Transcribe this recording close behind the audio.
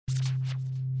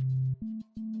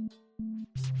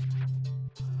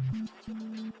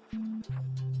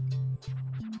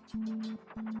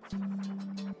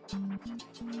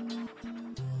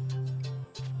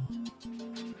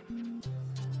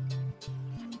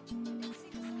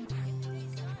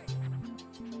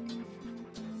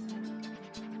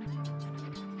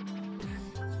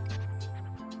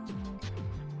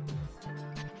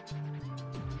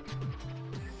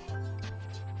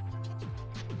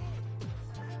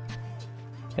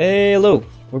Hey, hello,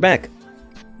 we're back.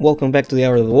 Welcome back to the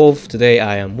Hour of the Wolf. Today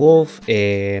I am Wolf,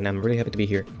 and I'm really happy to be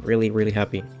here. Really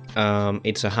happy.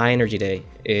 It's a high energy day.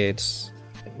 It's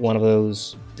one of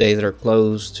those days that are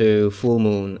close to full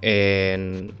moon,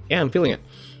 and yeah, I'm feeling it.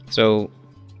 So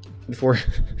before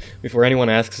before anyone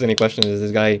asks any questions, is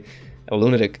this guy a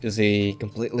lunatic? Is he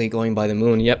completely going by the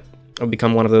moon? Yep, I've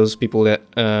become one of those people that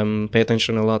pay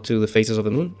attention a lot to the phases of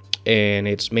the moon, and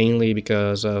it's mainly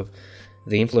because of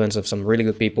the influence of some really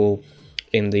good people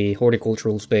in the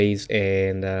horticultural space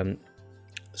and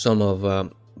some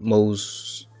of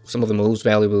some of the most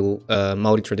valuable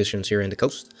Maori traditions here in the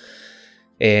coast.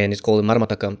 And it's called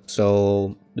Maramataka.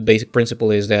 So the basic principle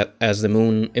is that as the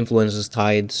moon influences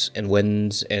tides and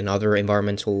winds and other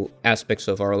environmental aspects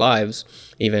of our lives,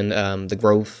 even the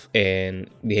growth and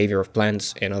behavior of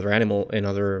plants and other animal and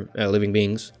other living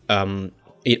beings,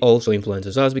 it also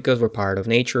influences us because we're part of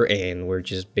nature and we're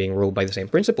just being ruled by the same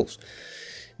principles.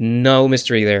 No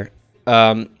mystery there.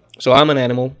 So I'm an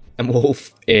animal. I'm a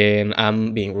wolf, and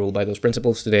I'm being ruled by those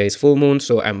principles. Today is full moon,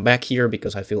 so I'm back here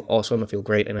because I feel awesome. I feel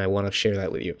great, and I want to share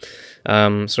that with you.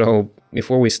 So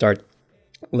before we start,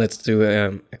 let's do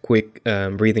a quick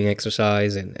breathing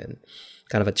exercise and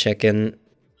kind of a check-in.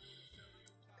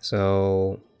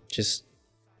 So just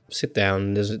sit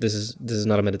down. This is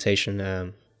not a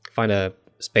meditation. Find a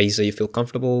space that you feel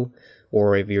comfortable,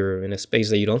 or if you're in a space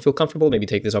that you don't feel comfortable, maybe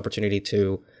take this opportunity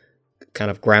to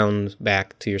kind of ground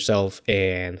back to yourself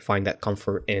and find that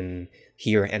comfort in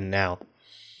here and now.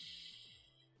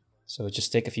 So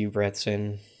just take a few breaths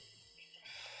in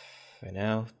and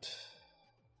out.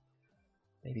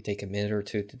 Maybe take a minute or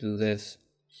two to do this.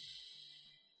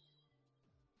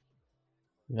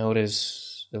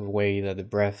 Notice the way that the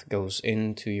breath goes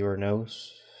into your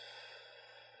nose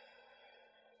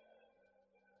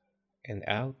and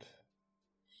out.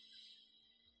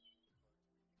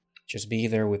 Just be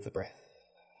there with the breath.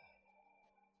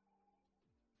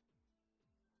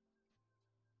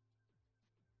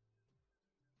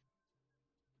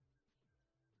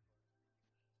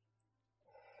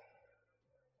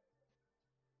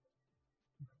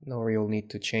 No real need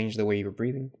to change the way you're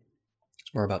breathing.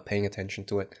 It's more about paying attention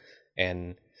to it.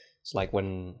 And it's like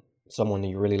when someone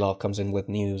you really love comes in with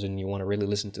news and you want to really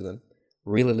listen to them.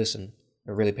 Really listen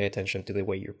and really pay attention to the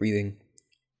way you're breathing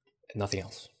and nothing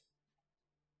else.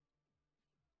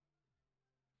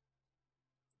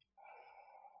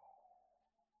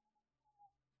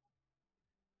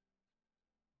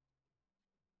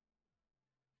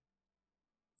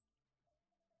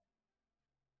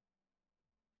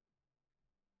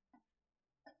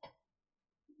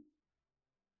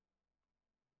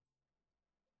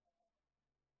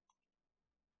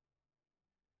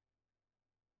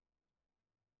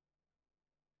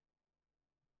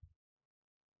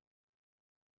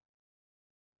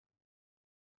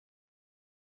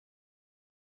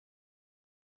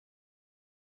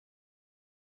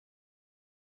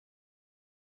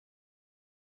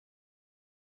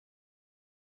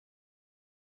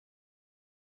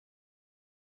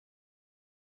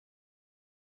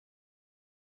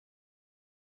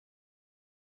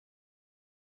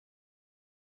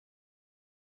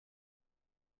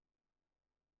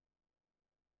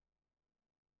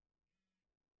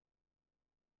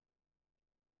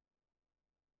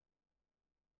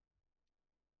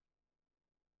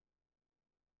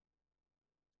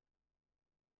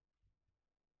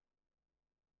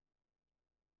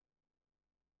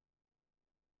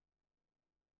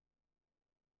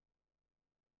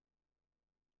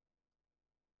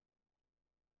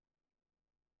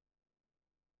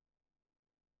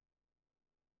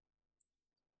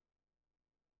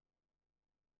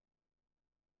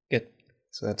 Good.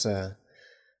 So that's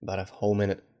about a whole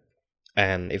minute.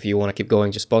 And if you want to keep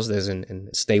going, just pause this and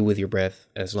stay with your breath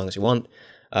as long as you want.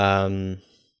 Um,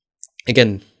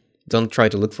 Again, don't try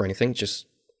to look for anything. Just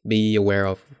be aware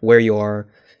of where you are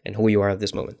and who you are at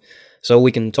this moment. So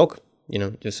we can talk.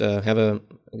 Just have a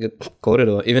good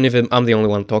corridor. Even if I'm the only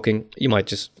one talking, you might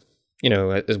just,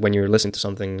 when you're listening to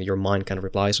something, your mind kind of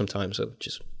replies sometimes. So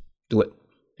just do it.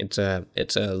 It's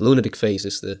a lunatic phase.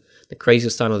 It's the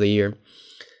craziest time of the year,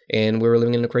 and we're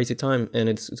living in a crazy time, and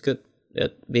it's good.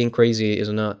 Being crazy is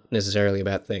not necessarily a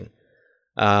bad thing.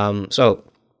 So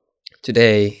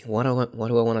today, what do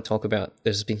I want to talk about?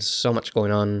 There's been so much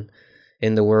going on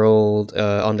in the world,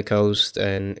 on the coast,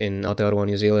 and in Aotearoa,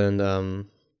 New Zealand.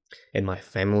 In my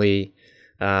family,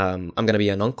 I'm gonna be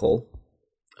an uncle.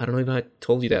 I don't know if I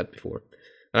told you that before.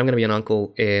 I'm gonna be an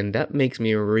uncle, and that makes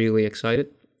me really excited,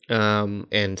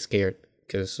 and scared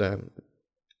because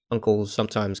uncles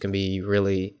sometimes can be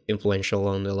really influential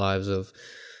on the lives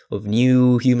of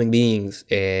new human beings,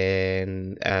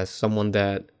 and as someone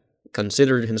that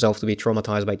considered himself to be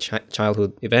traumatized by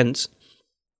childhood events,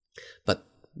 but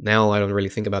now I don't really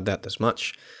think about that as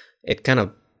much. It kind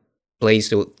of plays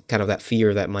to kind of that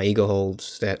fear that my ego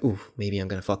holds, that, ooh, maybe I'm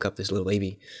gonna fuck up this little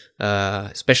baby,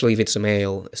 especially if it's a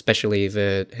male, especially if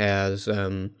it has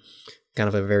kind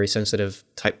of a very sensitive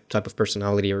type of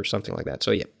personality or something like that.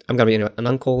 So yeah, I'm gonna be an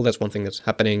uncle. That's one thing that's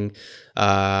happening.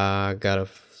 Got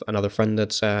another friend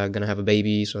that's gonna have a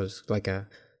baby, so it's like a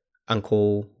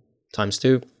uncle times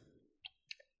two,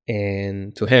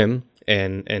 and to him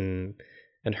and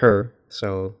her,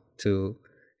 so to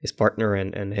his partner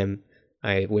and him,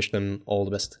 I wish them all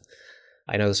the best.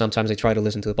 I know sometimes they try to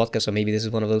listen to the podcast, so maybe this is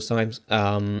one of those times.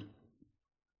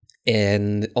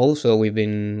 And also, we've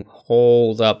been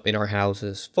holed up in our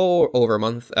houses for over a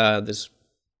month. There's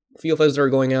a few of us that are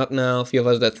going out now, a few of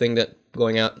us that think that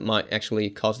going out might actually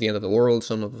cause the end of the world.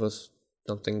 Some of us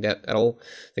don't think that at all,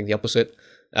 think the opposite.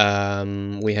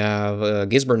 We have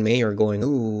Gisborne mayor going,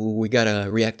 ooh, we gotta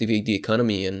reactivate the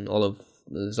economy, and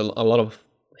there's a lot of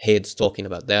heads talking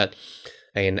about that.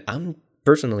 And I'm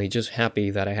personally just happy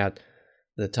that I had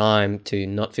the time to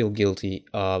not feel guilty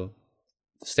of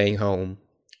staying home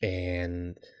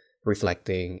and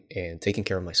reflecting and taking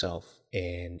care of myself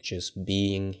and just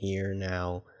being here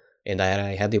now. And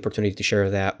I had the opportunity to share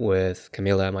that with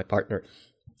Camilla, my partner.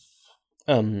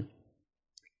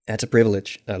 That's a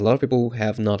privilege. A lot of people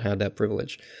have not had that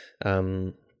privilege.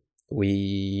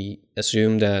 We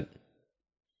assume that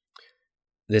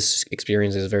this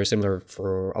experience is very similar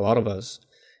for a lot of us,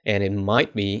 and it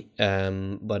might be,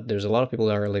 but there's a lot of people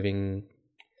that are living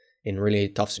in really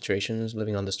tough situations,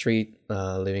 living on the street,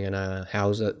 living in a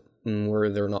house that where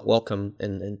they're not welcome,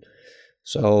 and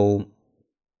so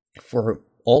for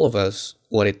all of us,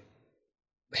 what it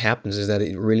happens is that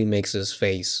it really makes us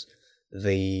face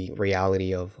the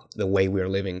reality of the way we're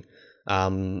living.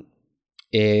 And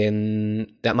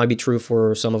that might be true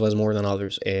for some of us more than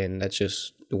others, and that's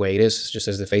just the way it is. It's just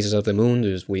as the phases of the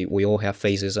moon, we all have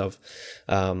phases of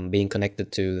being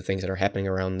connected to the things that are happening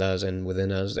around us and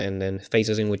within us, and then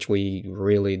phases in which we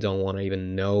really don't want to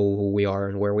even know who we are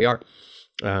and where we are.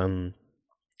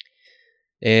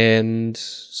 And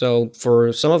so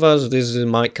for some of us, this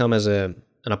might come as an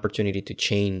opportunity to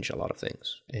change a lot of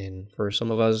things, and for some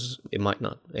of us, it might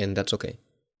not, and that's okay.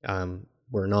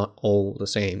 We're not all the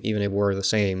same, even if we're the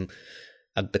same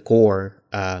at the core.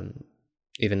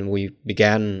 Even we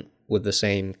began with the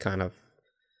same kind of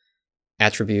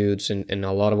attributes in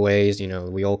a lot of ways. You know,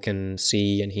 we all can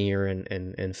see and hear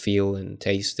and feel and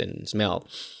taste and smell.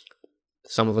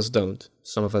 Some of us don't.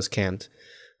 Some of us can't.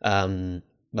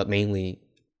 But mainly,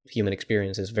 human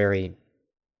experience is very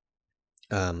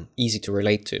easy to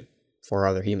relate to for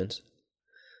other humans.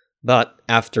 But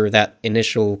after that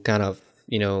initial kind of,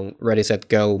 ready, set,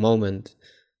 go moment,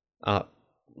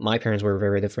 my parents were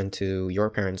very different to your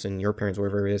parents, and your parents were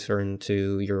very different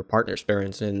to your partner's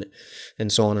parents, and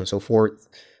so on and so forth.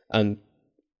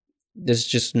 There's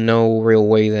just no real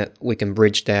way that we can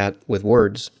bridge that with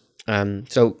words.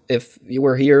 So if you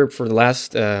were here for the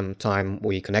last time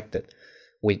we connected,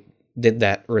 we did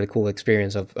that really cool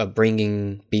experience of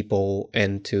bringing people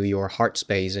into your heart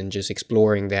space and just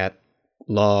exploring that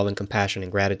love and compassion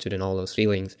and gratitude and all those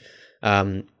feelings.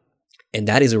 And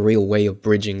that is a real way of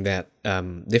bridging that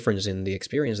difference in the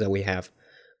experience that we have.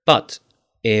 But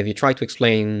if you try to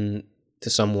explain to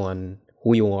someone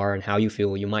who you are and how you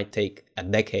feel, you might take a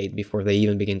decade before they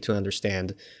even begin to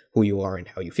understand who you are and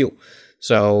how you feel.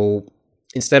 So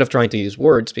instead of trying to use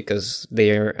words, because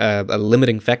they're a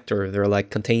limiting factor, they're like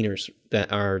containers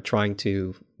that are trying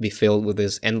to be filled with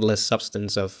this endless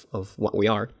substance of what we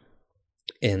are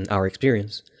in our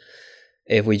experience.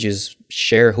 If we just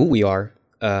share who we are,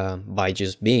 by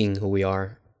just being who we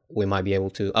are, we might be able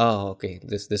to, okay,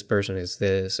 this person is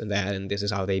this and that, and this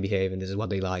is how they behave, and this is what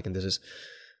they like, and this is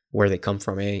where they come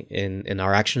from. And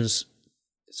our actions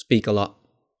speak a lot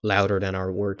louder than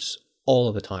our words all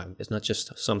of the time. It's not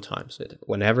just sometimes.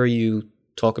 Whenever you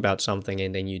talk about something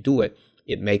and then you do it,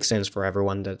 it makes sense for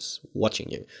everyone that's watching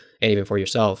you, and even for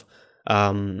yourself.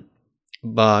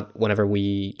 But whenever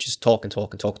we just talk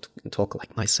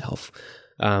like myself,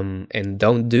 and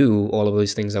don't do all of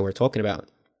these things that we're talking about,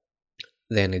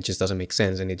 then it just doesn't make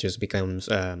sense, and it just becomes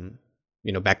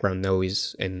background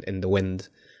noise in the wind.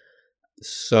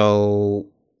 So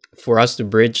for us to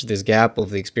bridge this gap of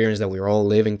the experience that we're all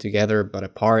living together but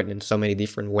apart in so many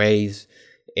different ways,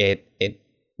 it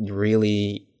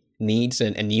really needs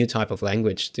a new type of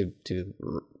language to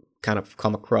kind of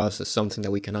come across as something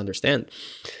that we can understand.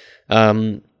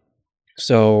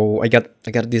 So I got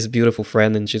this beautiful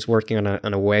friend, and she's working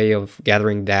on a way of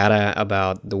gathering data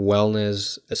about the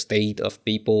wellness state of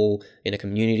people in a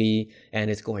community,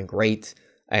 and it's going great.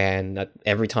 And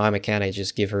every time I can, I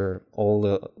just give her all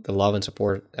the love and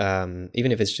support,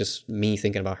 even if it's just me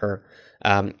thinking about her.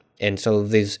 And so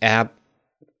this app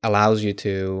allows you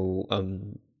to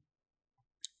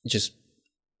just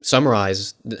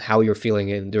summarize how you're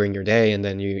feeling during your day, and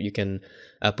then you can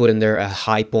put in there a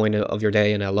high point of your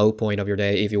day and a low point of your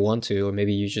day if you want to, or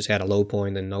maybe you just had a low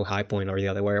point and no high point, or the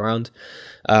other way around.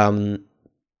 um,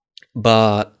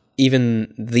 but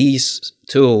even these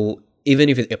tool, even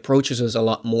if it approaches us a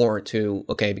lot more to,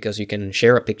 okay, because you can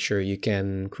share a picture, you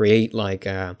can create like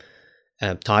a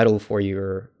title for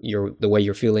your the way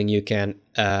you're feeling, you can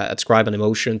ascribe an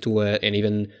emotion to it, and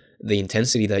even the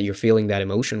intensity that you're feeling that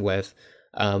emotion with.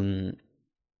 um,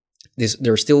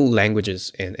 there are still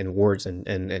languages and words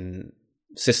and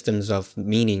systems of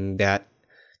meaning that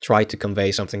try to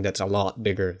convey something that's a lot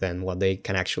bigger than what they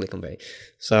can actually convey.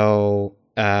 So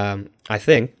I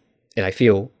think, and I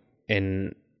feel,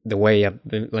 in the way I've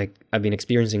been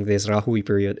experiencing this Rahui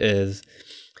period is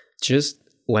just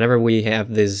whenever we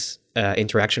have this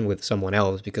interaction with someone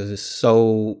else, because it's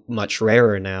so much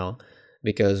rarer now,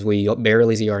 because we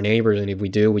barely see our neighbors, and if we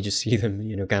do, we just see them,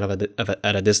 kind of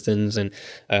at a distance, and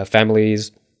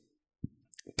families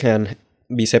can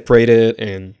be separated,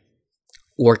 and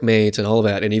workmates and all of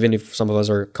that. And even if some of us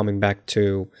are coming back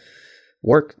to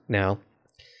work now,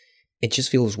 it just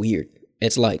feels weird.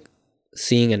 It's like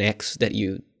seeing an ex that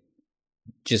you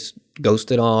just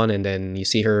ghosted on, and then you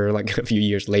see her like a few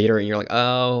years later, and you're like,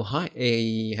 oh, hi,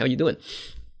 hey, how you doing?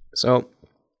 So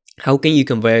how can you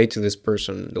convey to this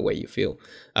person the way you feel?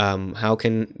 How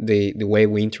can the way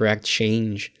we interact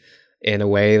change in a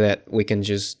way that we can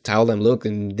just tell them, look,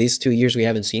 in these 2 years we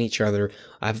haven't seen each other,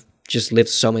 I've just lived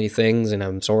so many things, and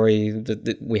I'm sorry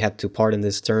that we had to part in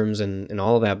these terms, and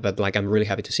all of that, but like I'm really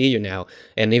happy to see you now.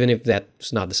 And even if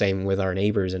that's not the same with our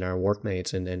neighbors and our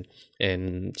workmates and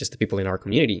just the people in our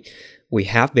community, we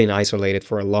have been isolated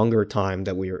for a longer time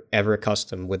than we were ever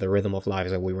accustomed with the rhythm of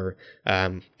lives that we were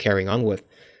carrying on with.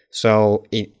 So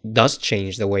it does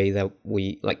change the way that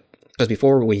we, like, because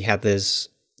before we had this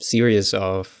series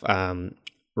of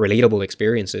relatable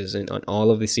experiences, and on all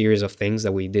of the series of things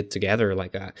that we did together,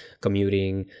 like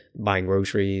commuting, buying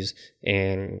groceries,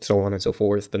 and so on and so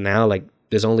forth. But now, like,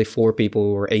 there's only 4 people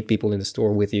or 8 people in the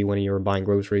store with you when you're buying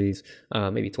groceries,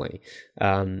 maybe 20.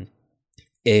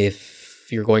 If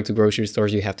you're going to grocery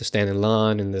stores, you have to stand in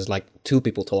line, and there's like 2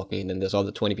 people talking, and there's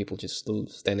other 20 people just still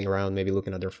standing around, maybe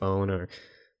looking at their phone or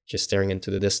just staring into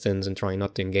the distance and trying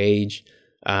not to engage.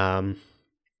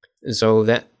 So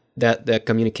that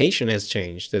communication has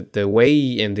changed. The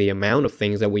way and the amount of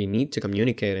things that we need to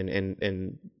communicate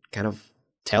and kind of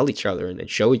tell each other and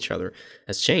show each other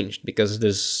has changed, because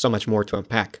there's so much more to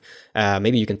unpack.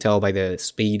 Maybe you can tell by the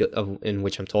speed in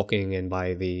which I'm talking, and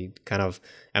by the kind of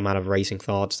amount of racing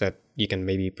thoughts that you can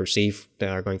maybe perceive that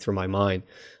are going through my mind.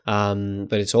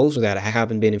 But it's also that I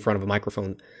haven't been in front of a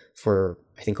microphone for,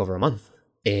 I think, over a month.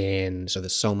 And so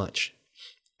there's so much.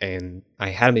 And I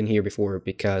hadn't been here before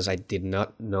because I did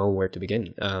not know where to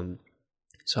begin.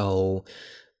 So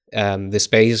the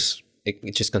space,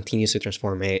 it just continues to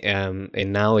transform me.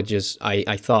 And now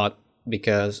I thought,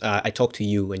 because I talked to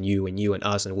you and you and you and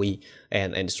us and we,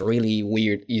 and it's really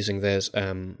weird using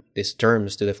these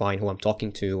terms to define who I'm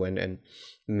talking to, and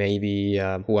maybe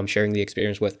who I'm sharing the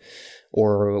experience with,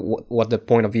 or what the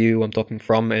point of view I'm talking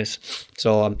from is.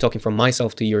 So I'm talking from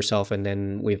myself to yourself, and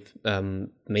then we've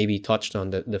maybe touched on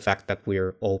the fact that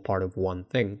we're all part of one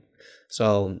thing.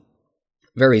 So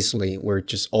very easily, we're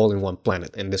just all in one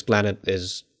planet, and this planet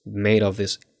is made of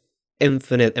this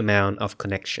infinite amount of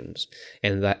connections,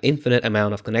 and that infinite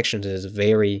amount of connections is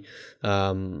very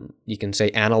you can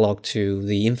say analog to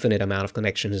the infinite amount of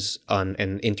connections and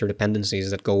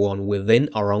interdependencies that go on within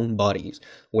our own bodies,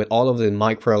 with all of the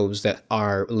microbes that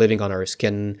are living on our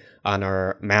skin, on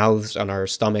our mouths, on our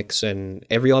stomachs, and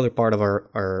every other part of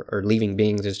our living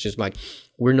beings. Is just like,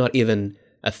 we're not even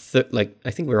like, I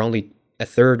think we're only a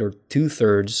third or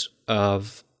 2/3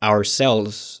 of our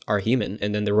cells are human,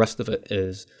 and then the rest of it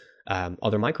is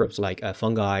other microbes, like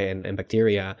fungi and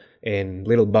bacteria and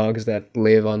little bugs that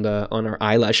live on our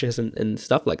eyelashes and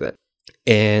stuff like that.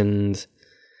 And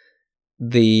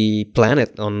the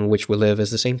planet on which we live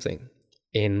is the same thing,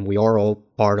 and we are all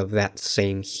part of that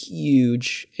same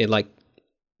huge, and like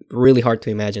really hard to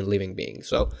imagine living being.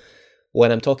 So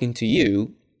when I'm talking to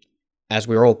you, as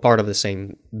we're all part of the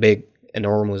same big,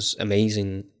 enormous,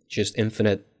 amazing, just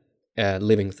infinite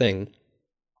living thing,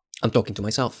 I'm talking to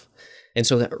myself. And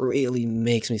so that really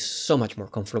makes me so much more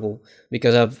comfortable,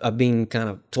 because I've been kind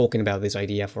of talking about this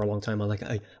idea for a long time. I'm like,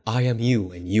 I am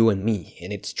you and you and me,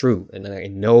 and it's true, and I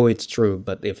know it's true.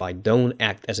 But if I don't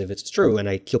act as if it's true, and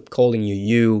I keep calling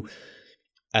you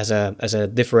as a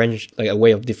like a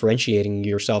way of differentiating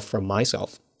yourself from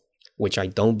myself, which I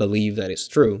don't believe that is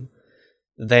true,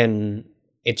 then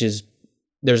it just,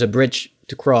 there's a bridge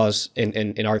to cross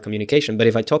in our communication. But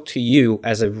if I talk to you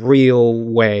as a real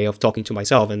way of talking to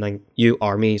myself, and then you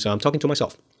are me, so I'm talking to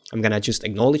myself, I'm gonna just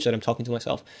acknowledge that I'm talking to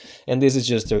myself. And this is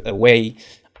just a way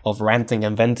of ranting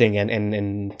and venting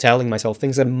and telling myself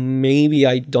things that maybe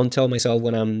I don't tell myself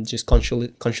when I'm just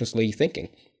consciously thinking.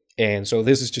 And so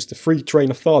this is just a free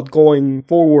train of thought going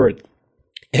forward,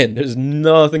 and there's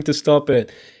nothing to stop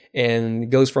it. And it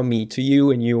goes from me to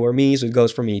you, and you or me, so it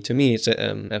goes from me to me. It's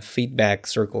a feedback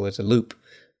circle, it's a loop,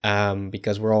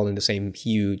 because we're all in the same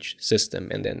huge system.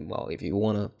 And then, well, if you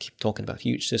want to keep talking about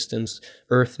huge systems,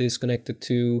 Earth is connected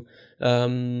to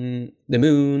the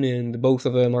moon, and both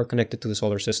of them are connected to the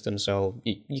solar system. So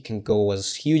you can go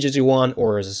as huge as you want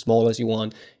or as small as you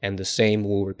want, and the same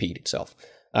will repeat itself.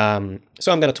 So I'm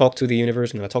going to talk to the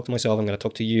universe, I'm going to talk to myself, I'm going to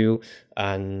talk to you,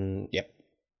 and yeah,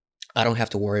 I don't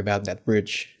have to worry about that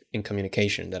bridge in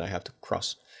communication that I have to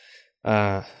cross.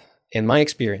 In my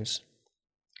experience,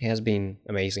 it has been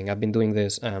amazing. I've been doing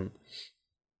this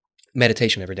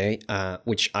meditation every day,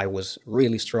 which I was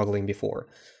really struggling before,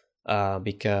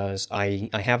 because I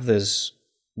have this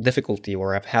difficulty,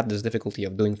 or I've had this difficulty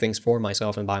of doing things for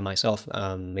myself and by myself.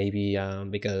 Maybe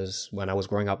because when I was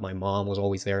growing up, my mom was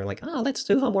always there, like, let's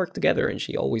do homework together, and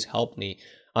she always helped me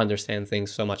understand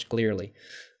things so much clearly.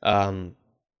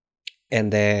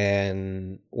 And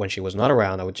then when she was not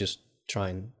around, I would just try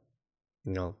and,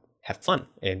 have fun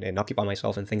and occupy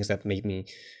myself in things that made me,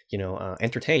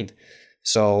 entertained.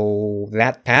 So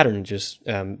that pattern just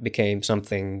became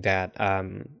something that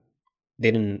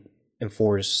didn't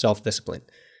enforce self-discipline.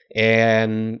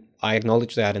 And I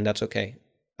acknowledge that, and that's okay.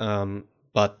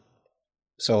 But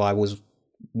so I was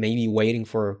maybe waiting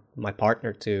for my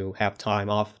partner to have time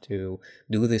off to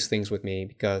do these things with me,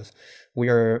 because we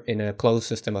are in a closed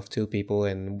system of two people,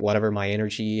 and whatever my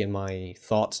energy and my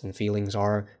thoughts and feelings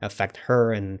are affect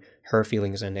her, and her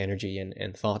feelings and energy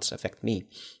and thoughts affect me.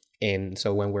 And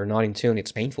so when we're not in tune,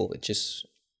 it's painful. It just,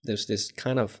 there's this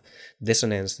kind of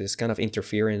dissonance, this kind of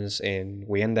interference, and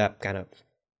we end up kind of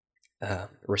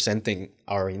resenting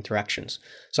our interactions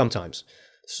sometimes.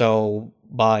 So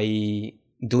by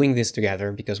doing this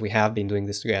together, because we have been doing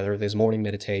this together, there's morning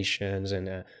meditations,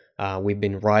 and we've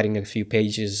been writing a few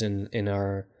pages in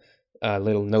our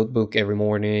little notebook every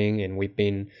morning, and we've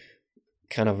been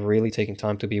kind of really taking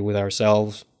time to be with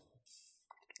ourselves,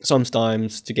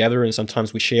 sometimes together, and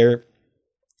sometimes we share,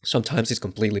 sometimes it's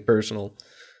completely personal,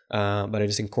 but it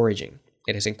is encouraging.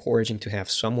 It is encouraging to have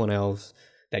someone else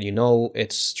that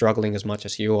it's struggling as much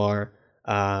as you are,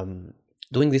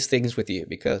 doing these things with you,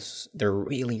 because they're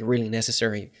really, really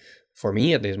necessary for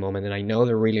me at this moment, and I know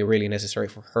they're really, really necessary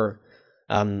for her.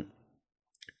 And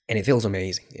it feels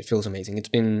amazing. It feels amazing. It's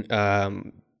been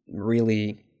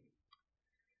really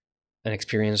an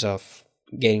experience of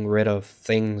getting rid of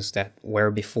things that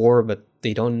were before, but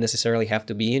they don't necessarily have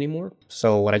to be anymore.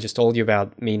 So what I just told you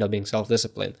about me not being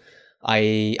self-disciplined,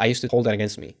 I used to hold that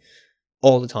against me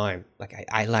all the time. Like,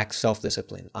 I lack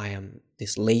self-discipline. I am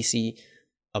this lazy,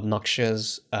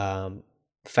 obnoxious,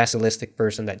 facilistic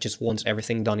person that just wants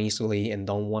everything done easily and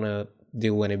don't want to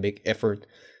do any big effort.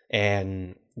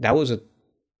 And that was a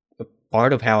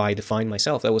part of how I defined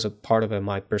myself. That was a part of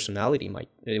my personality.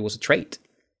 It was a trait.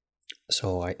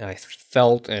 So I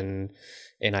felt and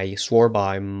I swore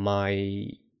by my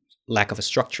lack of a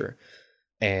structure.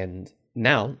 And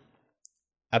now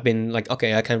I've been like,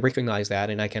 okay, I can recognize that,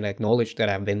 and I can acknowledge that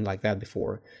I've been like that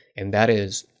before. And that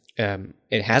is,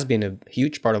 it has been a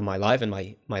huge part of my life and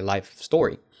my life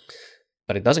story.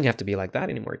 But it doesn't have to be like that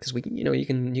anymore, because we can,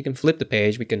 you can flip the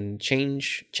page, we can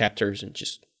change chapters and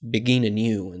just begin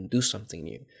anew and do something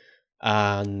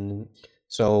new.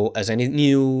 So as any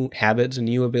new habits and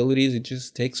new abilities, it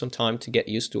just takes some time to get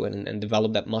used to it and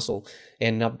develop that muscle.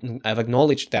 And I've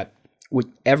acknowledged that with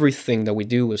everything that we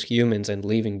do as humans and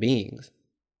living beings,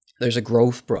 there's a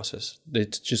growth process.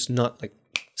 It's just not like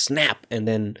snap and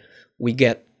then we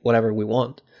get whatever we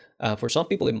want. For some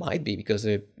people, it might be because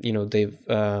they've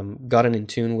gotten in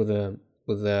tune with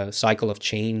the cycle of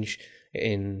change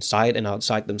inside and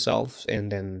outside themselves,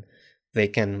 and then they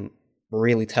can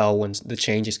really tell when the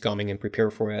change is coming and prepare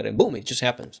for it, and boom, it just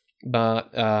happens.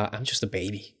 But I'm just a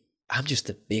baby. I'm just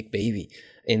a big baby,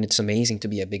 and it's amazing to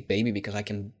be a big baby because I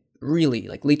can really,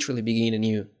 like, literally begin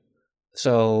anew.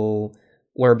 So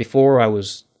where before I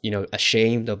was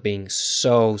ashamed of being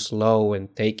so slow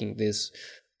and taking these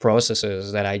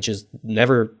processes that I just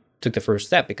never took the first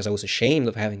step, because I was ashamed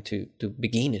of having to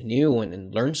begin anew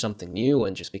and learn something new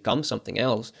and just become something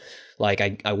else. Like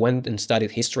I went and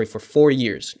studied history for 4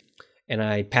 years, and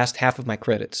I passed half of my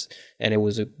credits, and it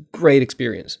was a great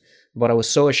experience. But I was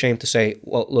so ashamed to say,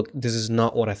 well, look, this is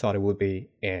not what I thought it would be,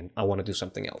 and I want to do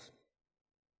something else.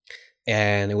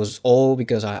 And it was all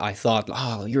because I thought,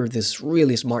 oh, you're this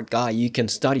really smart guy. You can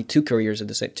study two degrees at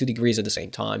the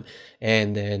same time,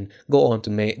 and then go on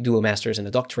to do a master's and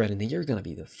a doctorate, and then you're gonna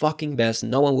be the fucking best.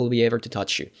 No one will be able to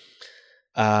touch you.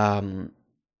 And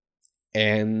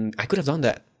I could have done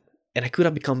that, and I could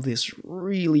have become this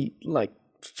really like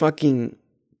fucking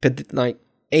like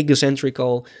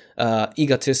egocentrical,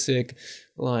 egotistic,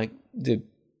 like the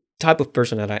type of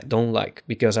person that I don't like,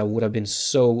 because I would have been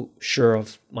so sure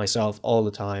of myself all the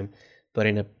time, but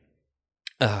in a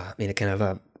kind of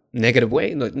a negative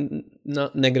way.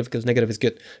 Not negative because negative is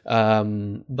good,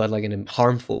 but like in a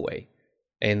harmful way.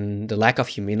 And the lack of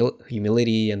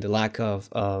humility and the lack of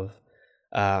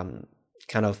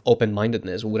kind of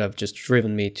open-mindedness would have just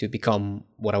driven me to become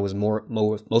what I was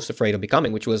most afraid of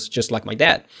becoming, which was just like my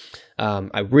dad.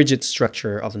 A rigid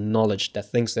structure of knowledge that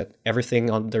thinks that everything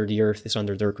under the earth is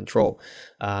under their control.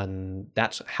 And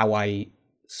that's how I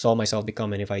saw myself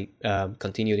becoming if I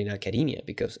continued in academia,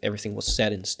 because everything was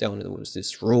set in stone. There was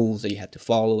these rules that you had to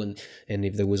follow, and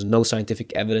if there was no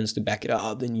scientific evidence to back it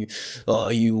up, then you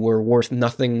were worth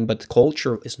nothing. But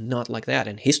culture is not like that,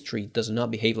 and history does not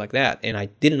behave like that. And I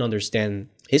didn't understand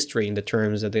history in the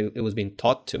terms that it was being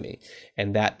taught to me,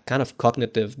 and that kind of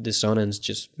cognitive dissonance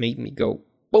just made me go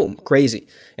boom crazy.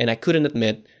 And I couldn't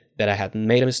admit that I had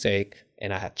made a mistake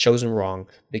and I had chosen wrong,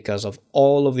 because of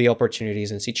all of the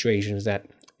opportunities and situations that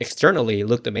externally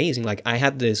looked amazing. Like I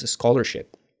had this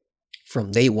scholarship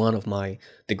from day one of my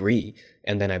degree,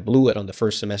 and then I blew it on the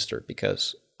first semester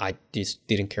because I just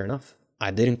didn't care enough. I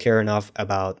didn't care enough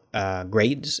about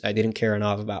grades. I didn't care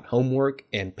enough about homework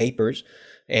and papers,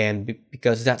 and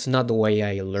because that's not the way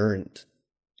I learned.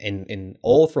 In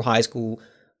all through high school,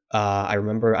 I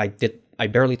remember I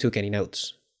barely took any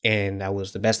notes, and I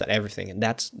was the best at everything. And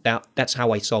that's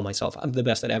how I saw myself. I'm the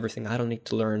best at everything. I don't need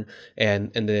to learn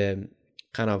and the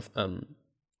kind of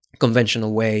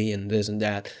conventional way and this and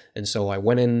that. And so I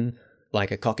went in like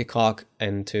a cocky cock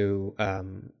into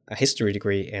a history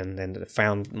degree, and then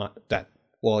found that,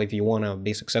 well, if you want to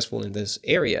be successful in this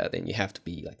area, then you have to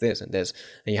be like this and this,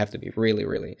 and you have to be really,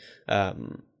 really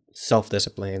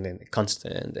self-disciplined and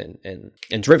constant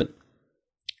and driven.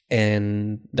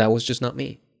 And that was just not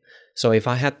me. So if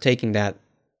I had taken that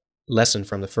lesson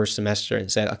from the first semester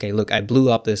and said, okay, look, I blew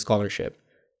up this scholarship.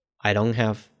 I don't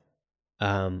have,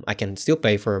 I can still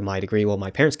pay for my degree. Well,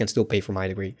 my parents can still pay for my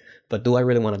degree, but do I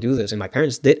really want to do this? And my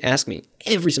parents did ask me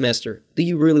every semester, do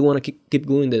you really want to keep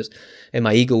doing this? And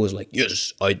my ego was like,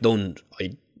 yes, I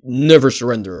never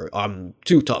surrender. I'm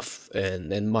too tough.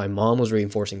 And then my mom was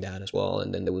reinforcing that as well.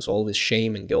 And then there was all this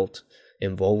shame and guilt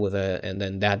involved with it. And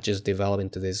then that just developed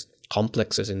into these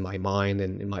complexes in my mind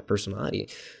and in my personality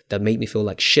that made me feel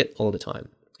like shit all the time,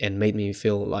 and made me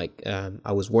feel like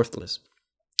I was worthless.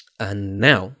 And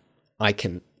now I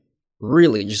can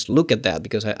really just look at that,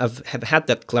 because have had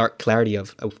that clarity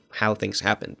of how things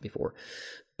happened before.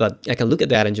 But I can look at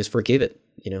that and just forgive it.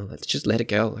 Let's just let it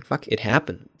go. Like, fuck, it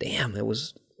happened. Damn, it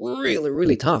was really,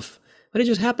 really tough. But it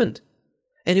just happened.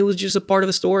 And it was just a part of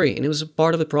the story, and it was a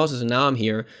part of the process. And now I'm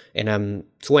here, and I'm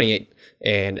 28,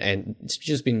 and it's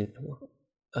just been,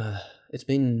 it's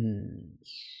been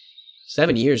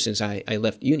 7 years since I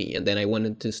left uni, and then I went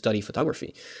in to study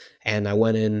photography, and I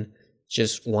went in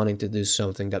just wanting to do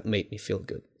something that made me feel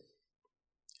good.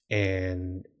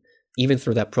 And even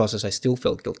through that process, I still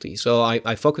felt guilty. So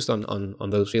I focused on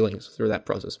those feelings through that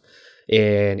process.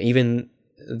 And even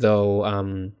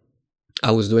though I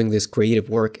was doing this creative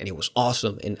work, and it was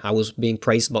awesome, and I was being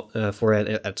praised for it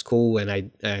at school, and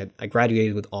I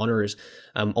graduated with honors.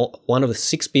 I'm one of the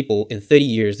 6 people in 30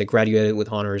 years that graduated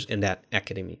with honors in that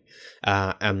academy.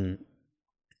 And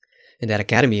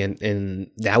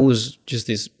that was just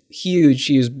this huge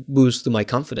boost to my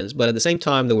confidence. But at the same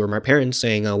time, there were my parents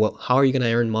saying, well, how are you going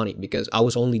to earn money? Because I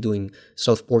was only doing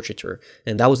self-portraiture,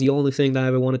 and that was the only thing that I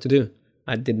ever wanted to do.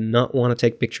 I did not want to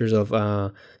take pictures of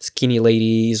skinny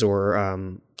ladies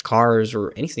or cars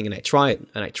or anything. And I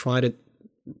tried it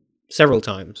several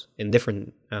times in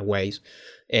different ways.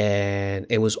 And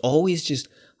it was always just,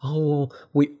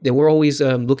 they were always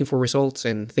looking for results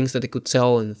and things that they could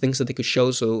sell and things that they could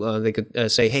show. So they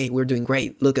could say, hey, we're doing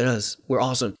great. Look at us. We're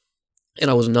awesome.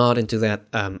 And I was not into that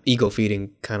ego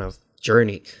feeding kind of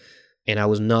journey. And I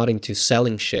was not into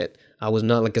selling shit. I was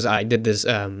not like, because I did this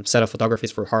set of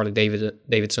photographies for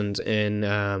Davidson's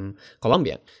in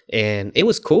Colombia, and it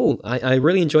was cool. I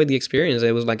really enjoyed the experience.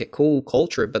 It was like a cool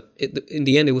culture, but in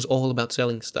the end, it was all about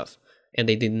selling stuff, and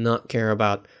they did not care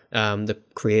about the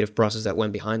creative process that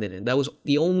went behind it, and that was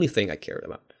the only thing I cared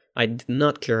about. I did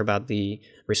not care about the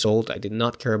result. I did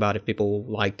not care about if people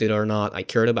liked it or not. I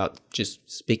cared about just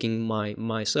speaking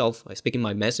myself, speaking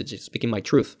my messages, speaking my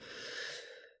truth.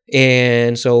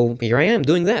 And so here I am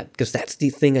doing that because that's the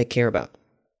thing I care about.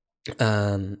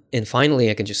 And finally,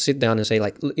 I can just sit down and say,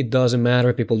 like, it doesn't matter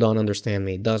if people don't understand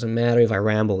me. It doesn't matter if I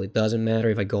ramble. It doesn't matter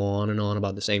if I go on and on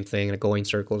about the same thing and I go in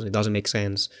circles. It doesn't make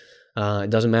sense. It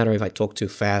doesn't matter if I talk too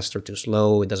fast or too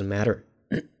slow. It doesn't matter.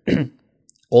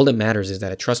 All that matters is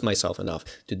that I trust myself enough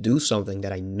to do something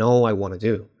that I know I want to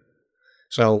do.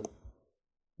 So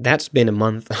that's been a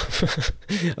month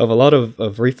of a lot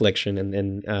of reflection,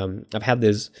 and I've had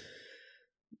this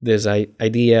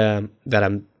idea that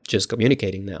I'm just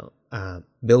communicating now,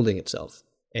 building itself.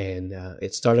 And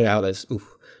it started out as,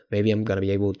 maybe I'm going to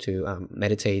be able to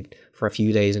meditate for a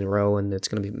few days in a row, and it's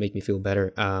going to make me feel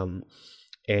better.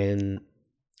 And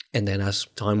then as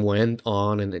time went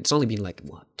on, and it's only been like,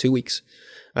 2 weeks,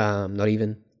 not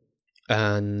even.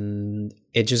 And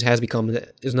it just has become,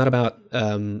 it's not about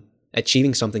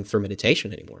achieving something through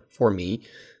meditation anymore. For me,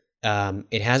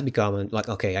 it has become like,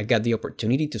 okay, I got the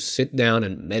opportunity to sit down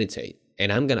and meditate,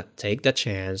 and I'm going to take that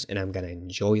chance, and I'm going to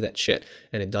enjoy that shit.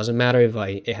 And it doesn't matter if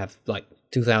I have like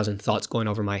 2,000 thoughts going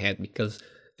over my head, because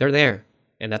they're there,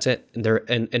 and that's it. And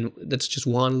and that's just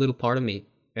one little part of me.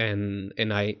 And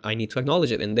I need to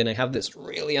acknowledge it. And then I have this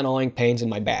really annoying pains in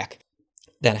my back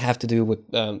that have to do with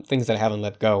things that I haven't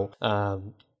let go.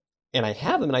 And I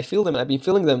have them, and I feel them, and I've been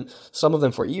feeling them, some of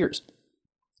them for years.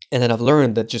 And then I've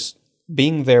learned that just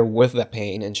being there with that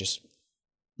pain and just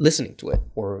listening to it,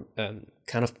 or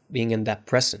kind of being in that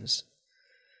presence,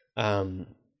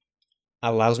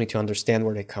 allows me to understand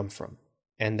where they come from.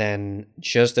 And then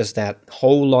just as that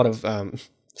whole lot of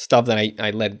stuff that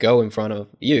I let go in front of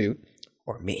you,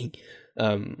 or me,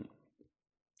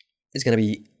 is going to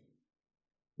be,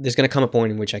 there's going to come a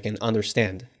point in which I can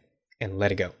understand and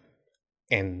let it go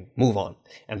and move on.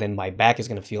 And then my back is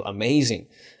going to feel amazing.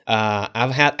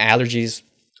 I've had allergies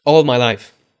all of my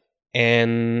life.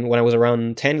 And when I was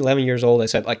around 10, 11 years old, I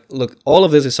said, like, look, all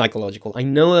of this is psychological. I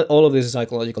know that all of this is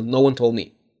psychological. No one told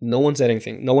me. No one said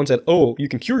anything. No one said, oh, you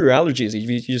can cure your allergies if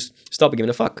you just stop giving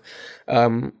a fuck.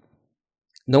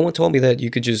 No one told me that you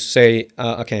could just say,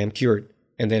 okay, I'm cured,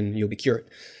 and then you'll be cured.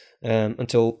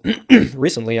 Until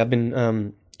recently, I've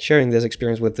been sharing this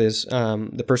experience with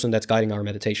the person that's guiding our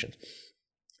meditation.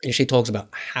 And she talks about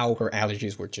how her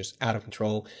allergies were just out of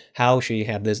control, how she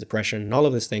had this depression, and all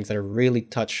of these things that really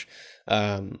touch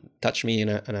me in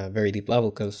a very deep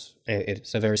level, because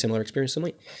it's a very similar experience to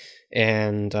me.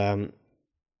 And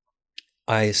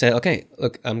I said, okay,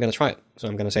 look, I'm going to try it. So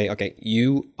I'm going to say, okay,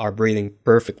 you are breathing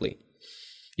perfectly.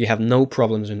 You have no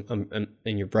problems in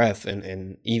your breath,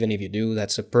 and even if you do,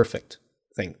 that's a perfect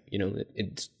thing. You know,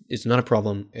 it's not a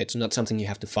problem. It's not something you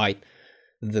have to fight.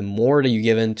 The more that you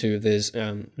give into this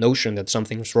notion that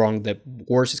something's wrong, the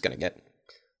worse it's going to get.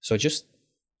 So just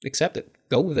accept it.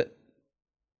 Go with it.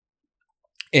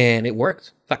 And it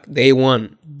worked. In fact, day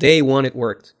one it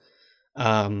worked.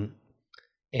 And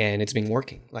it's been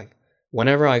working. Like,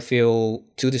 whenever I feel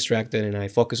too distracted and I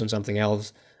focus on something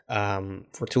else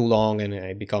for too long, and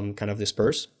I become kind of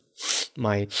dispersed,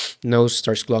 my nose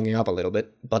starts clogging up a little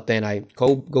bit. But then I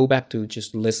go back to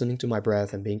just listening to my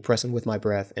breath and being present with my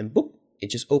breath, and boop, it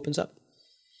just opens up.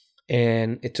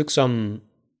 And it took some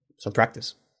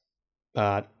practice,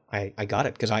 but I got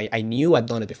it, because I knew I'd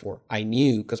done it before. I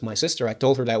knew, because my sister, I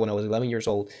told her that when I was 11 years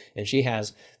old, and she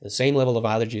has the same level of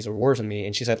allergies or worse than me,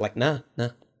 and she said, like, nah,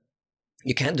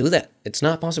 you can't do that. It's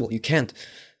not possible. You can't.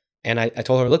 And I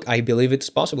told her, look, I believe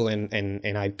it's possible,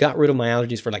 and I got rid of my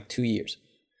allergies for like 2 years,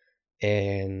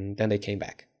 and then they came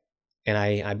back. And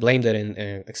I blamed it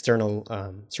in external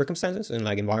circumstances and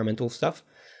like environmental stuff.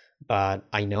 But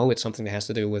I know it's something that has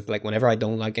to do with, like, whenever I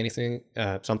don't like anything,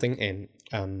 something, and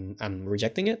I'm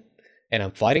rejecting it and I'm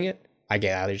fighting it, I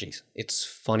get allergies. It's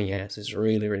funny ass. It's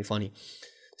really, really funny.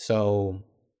 So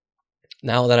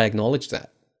now that I acknowledge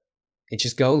that, it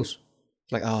just goes.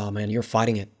 Like, oh man, you're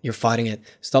fighting it. You're fighting it.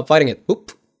 Stop fighting it.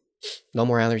 Oop. No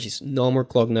more allergies. No more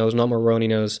clogged nose. No more runny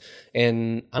nose.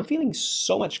 And I'm feeling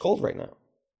so much cold right now.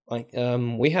 Like,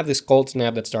 we have this cold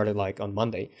snap that started like on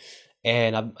Monday,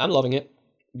 and I'm loving it,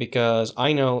 because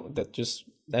I know that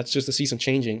that's just the season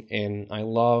changing, and I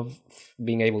love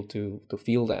being able to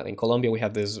feel that. In Colombia, we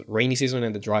have this rainy season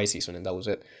and the dry season, and that was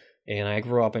it. and I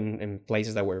grew up in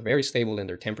places that were very stable in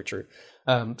their temperature.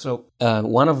 So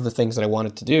one of the things that I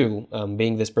wanted to do,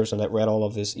 being this person that read all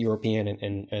of this European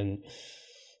and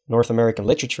North American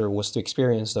literature, was to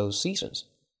experience those seasons.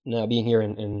 Now, being here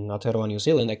in Aotearoa, New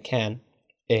Zealand, I can,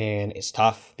 and it's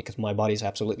tough because my body's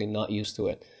absolutely not used to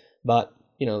it. But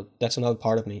that's another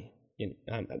part of me.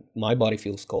 My body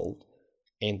feels cold,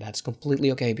 and that's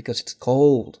completely okay because it's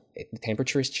cold. The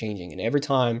temperature is changing, and every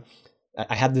time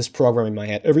I had this program in my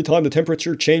head, every time the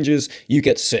temperature changes, you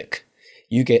get sick,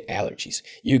 you get allergies,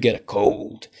 you get a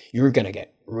cold, you're gonna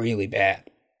get really bad.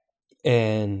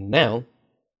 And now,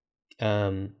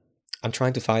 I'm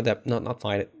trying to fight that, not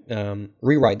fight it,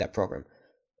 rewrite that program.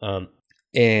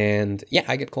 And yeah,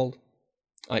 I get cold.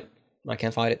 I I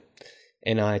can't fight it,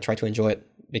 and I try to enjoy it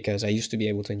because I used to be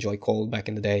able to enjoy cold back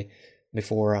in the day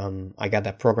before I got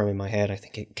that program in my head. I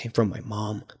think it came from my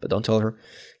mom, but don't tell her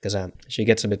because she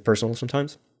gets a bit personal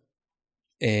sometimes.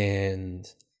 And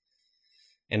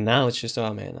now it's just,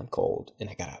 oh man, I'm cold, and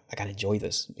I gotta enjoy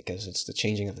this because it's the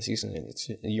changing of the season, and it's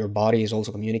your body is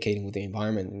also communicating with the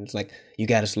environment, and it's like you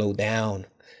gotta slow down.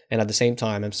 And at the same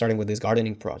time, I'm starting with this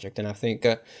gardening project, and I think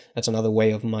that's another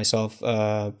way of myself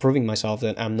proving myself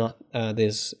that I'm not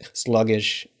this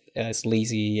sluggish,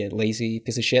 sleazy, and lazy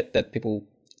piece of shit that people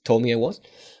told me I was,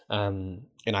 and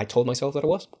I told myself that I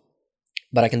was.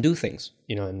 But I can do things,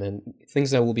 and then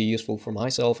things that will be useful for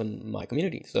myself and my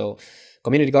community. So,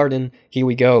 community garden, here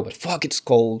we go. But fuck, it's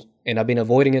cold, and I've been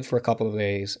avoiding it for a couple of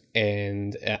days.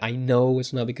 And I know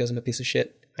it's not because I'm a piece of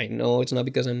shit. I know it's not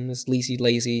because I'm this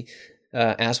lazy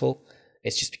asshole.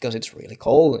 It's just because it's really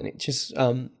cold, and it just,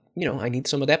 I need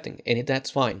some adapting, and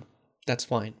that's fine. That's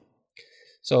fine.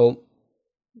 So,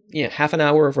 yeah, half an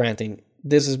hour of ranting.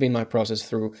 This has been my process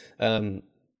through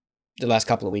the last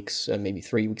couple of weeks, maybe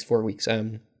 3 weeks, 4 weeks,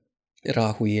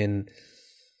 Rāhui, and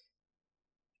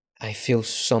I feel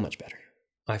so much better.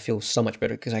 I feel so much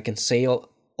better because I can say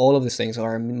all of these things,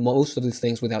 or most of these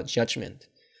things, without judgment,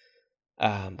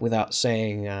 without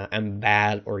saying I'm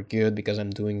bad or good because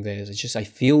I'm doing this. It's just I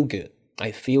feel good.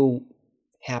 I feel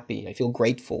happy. I feel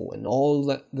grateful, and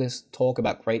all this talk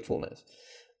about gratefulness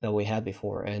that we had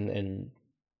before, and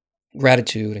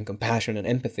gratitude and compassion and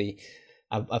empathy.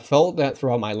 I've felt that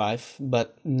throughout my life,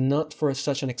 but not for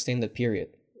such an extended period,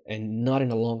 and not in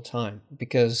a long time,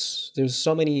 because there's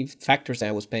so many factors that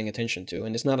I was paying attention to,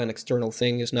 and it's not an external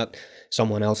thing. It's not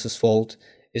someone else's fault.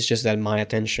 It's just that my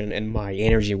attention and my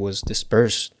energy was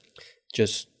dispersed,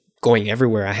 just going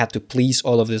everywhere. I had to please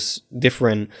all of these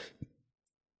different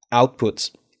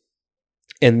outputs,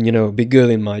 and be good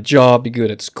in my job, be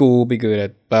good at school, be good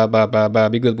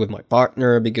at be good with my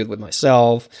partner, be good with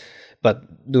myself.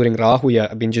 But during Rāhui,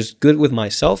 I've been just good with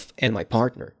myself and my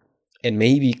partner, and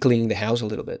maybe cleaning the house a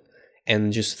little bit,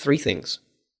 and just 3 things,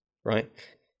 right?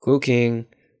 Cooking,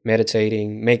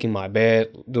 meditating, making my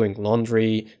bed, doing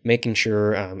laundry, making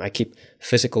sure I keep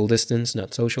physical distance,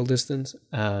 not social distance,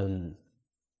 and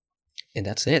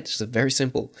that's it. It's a very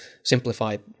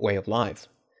simplified way of life,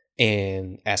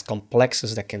 and as complex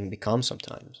as that can become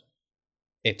sometimes.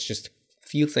 It's just a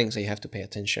few things that you have to pay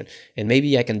attention, and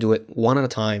maybe I can do it one at a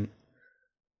time,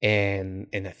 and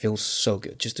it feels so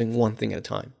good just doing one thing at a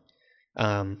time.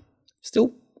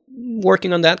 Still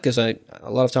working on that because a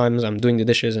lot of times I'm doing the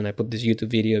dishes and I put this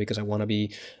YouTube video because I want to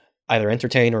be either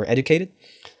entertained or educated.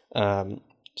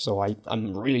 So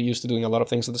I'm really used to doing a lot of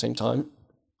things at the same time.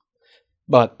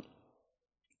 But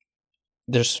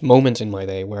there's moments in my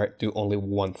day where I do only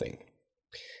one thing,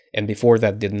 and before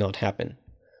that did not happen.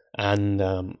 And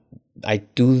I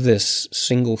do this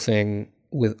single thing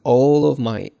with all of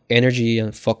my energy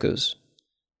and focus,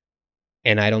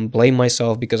 and I don't blame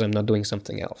myself because I'm not doing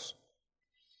something else.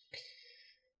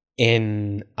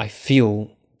 And I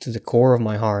feel to the core of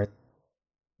my heart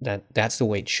that that's the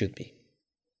way it should be.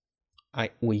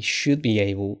 We should be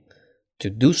able to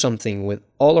do something with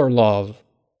all our love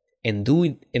and do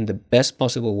it in the best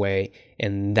possible way,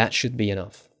 and that should be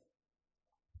enough.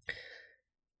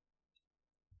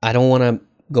 I don't want to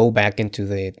go back into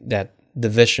that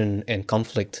division and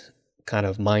conflict kind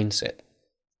of mindset,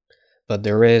 but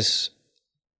there is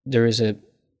a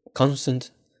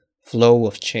constant flow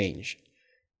of change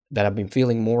that I've been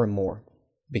feeling more and more,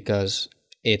 because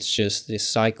it's just this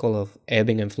cycle of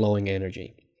ebbing and flowing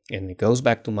energy, and it goes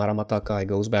back to Maramataka, it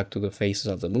goes back to the phases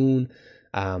of the moon,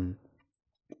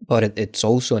 but it's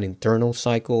also an internal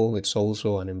cycle, it's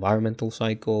also an environmental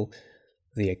cycle,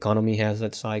 the economy has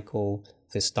that cycle,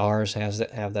 the stars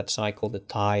have that cycle, the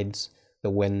tides, the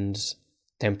winds,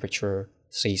 temperature,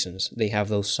 seasons, they have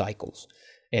those cycles.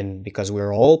 And because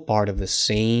we're all part of the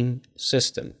same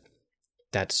system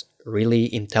that's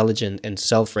really intelligent and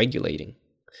self-regulating,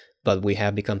 but we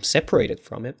have become separated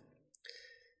from it,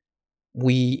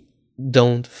 we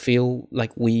don't feel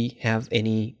like we have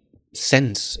any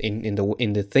sense in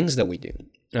the things that we do.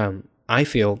 I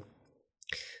feel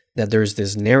that there's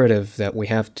this narrative that we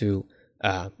have to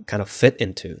kind of fit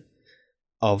into,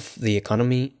 of the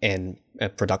economy and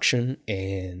production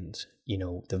and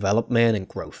development and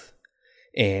growth,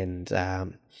 and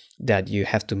that you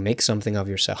have to make something of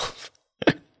yourself.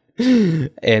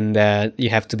 And that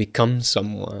you have to become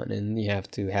someone, and you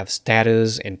have to have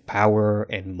status and power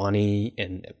and money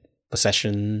and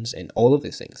possessions and all of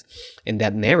these things. And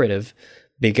that narrative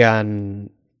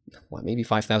began, maybe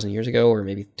 5,000 years ago, or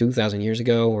maybe 2,000 years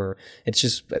ago, or it's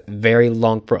just a very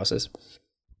long process.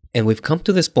 And we've come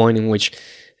to this point in which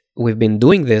we've been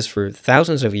doing this for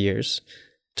thousands of years,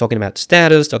 talking about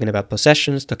status, talking about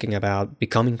possessions, talking about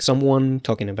becoming someone,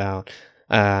 talking about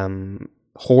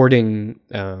hoarding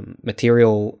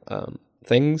material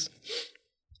things.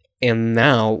 And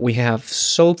now we have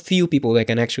so few people that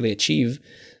can actually achieve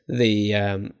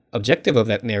the objective of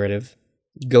that narrative,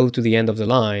 go to the end of the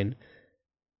line,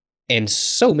 and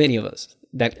so many of us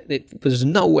that there's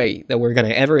no way that we're going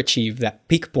to ever achieve that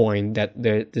peak point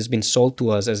that has been sold to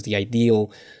us as the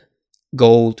ideal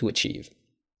goal to achieve.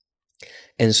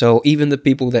 And so even the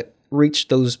people that reach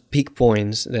those peak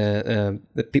points,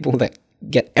 the people that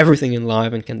get everything in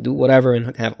life and can do whatever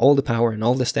and have all the power and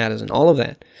all the status and all of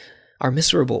that, are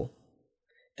miserable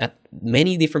at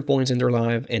many different points in their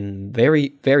life, and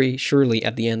very, very surely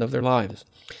at the end of their lives.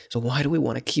 So why do we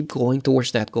want to keep going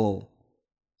towards that goal?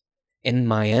 And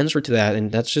my answer to that,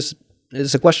 and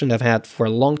it's a question I've had for a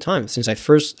long time, since I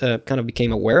first kind of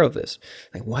became aware of this.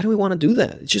 Like, why do we want to do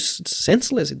that? It's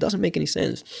senseless. It doesn't make any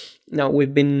sense. Now,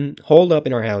 we've been holed up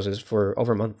in our houses for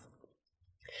over a month,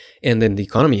 and then the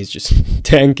economy is just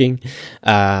tanking.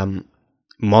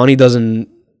 Money doesn't,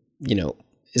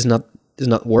 is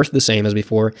not worth the same as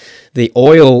before. The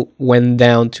oil went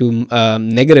down to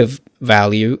negative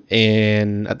value,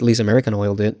 and at least American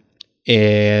oil did.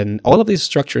 And all of these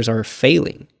structures are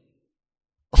failing.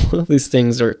 All of these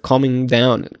things are coming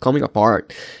down, coming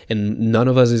apart, and none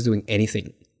of us is doing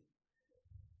anything.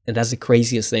 And that's the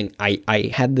craziest thing.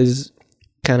 I had this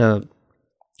kind of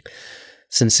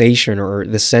sensation, or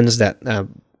the sense that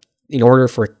in order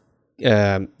for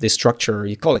this structure,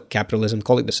 you call it capitalism,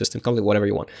 call it the system, call it whatever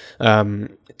you want,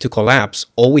 to collapse,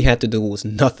 all we had to do was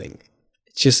nothing.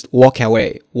 Just walk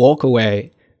away,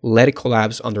 let it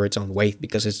collapse under its own weight,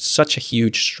 because it's such a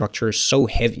huge structure, so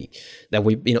heavy, that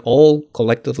we've been all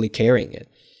collectively carrying it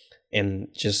and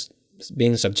just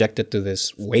being subjected to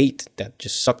this weight that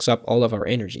just sucks up all of our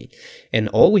energy. And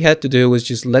all we had to do was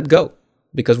just let go,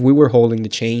 because we were holding the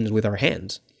chains with our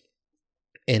hands.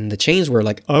 And the chains were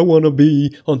like, I want to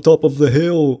be on top of the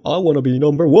hill. I want to be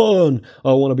number one.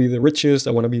 I want to be the richest.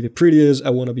 I want to be the prettiest. I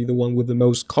want to be the one with the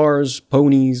most cars,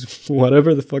 ponies,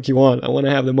 whatever the fuck you want. I want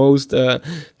to have the most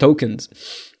tokens.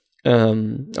 I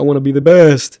want to be the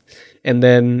best. And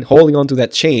then holding on to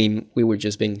that chain, we were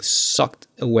just being sucked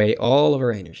away all of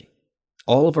our energy,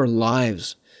 all of our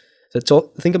lives.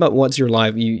 So think about what's your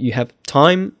life. You have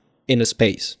time in a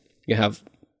space. You have,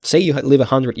 say you live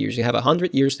 100 years. You have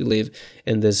 100 years to live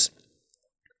in this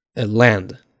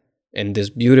land, in this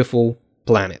beautiful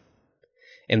planet.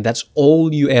 And that's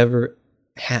all you ever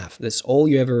have. That's all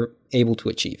you ever able to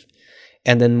achieve.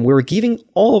 And then we're giving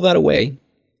all of that away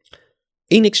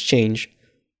in exchange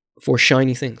for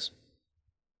shiny things.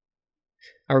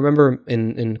 I remember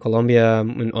in Colombia,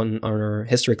 on our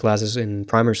history classes in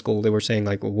primary school, they were saying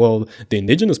like, well, the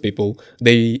indigenous people,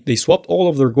 they swapped all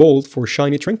of their gold for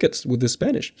shiny trinkets with the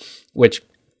Spanish, which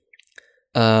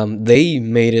they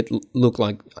made it look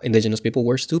like indigenous people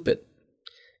were stupid,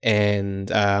 and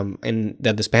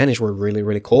that the Spanish were really,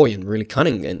 really coy and really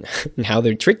cunning, and how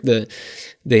they tricked the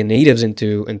natives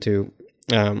into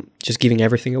just giving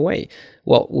everything away.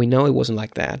 Well, we know it wasn't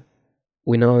like that.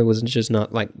 We know it was just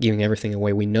not like giving everything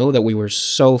away. We know that we were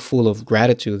so full of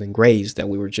gratitude and grace that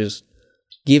we were just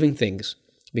giving things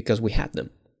because we had them,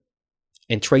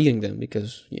 and trading them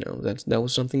because, that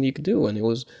was something you could do. And it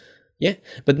was, yeah.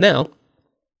 But now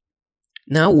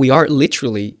we are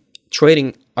literally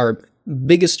trading our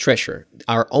biggest treasure,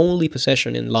 our only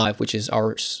possession in life, which is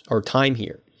our time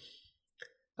here,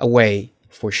 away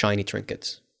for shiny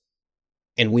trinkets.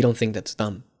 And we don't think that's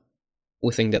dumb.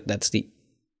 We think that that's the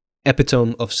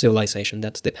epitome of civilization.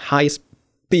 That's the highest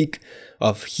peak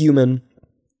of human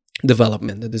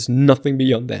development. That there's nothing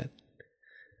beyond that.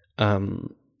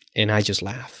 And I just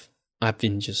laugh. I've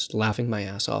been just laughing my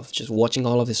ass off, just watching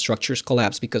all of the structures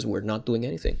collapse because we're not doing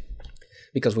anything.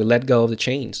 Because we let go of the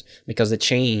chains. Because the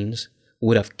chains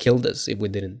would have killed us if we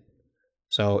didn't.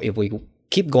 So if we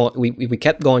we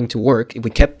kept going to work, if we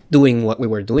kept doing what we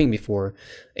were doing before,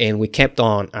 and we kept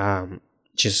on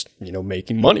just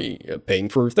making money, paying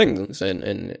for things,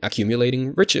 and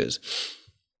accumulating riches,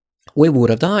 we would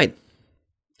have died.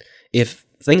 If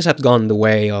things had gone the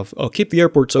way of, oh, keep the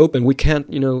airports open, we can't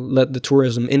let the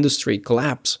tourism industry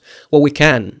collapse. Well, we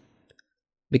can,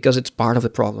 because it's part of the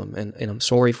problem. And I'm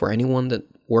sorry for anyone that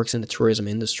works in the tourism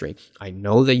industry. I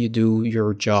know that you do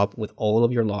your job with all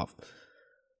of your love,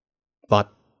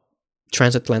 but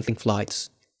transatlantic flights,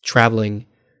 traveling,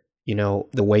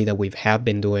 the way that we have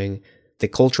been doing, the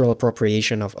cultural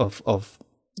appropriation of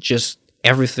just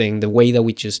everything, the way that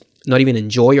we just not even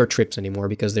enjoy our trips anymore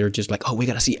because they're just like, oh, we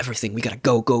gotta see everything, we gotta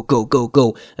go, go, go, go,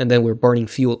 go, and then we're burning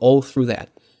fuel all through that,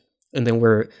 and then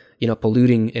we're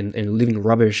polluting and leaving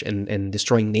rubbish and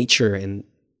destroying nature and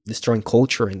destroying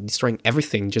culture and destroying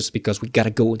everything just because we gotta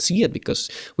go and see it,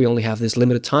 because we only have this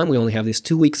limited time, we only have these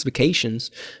 2 weeks vacations,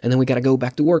 and then we gotta go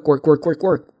back to work.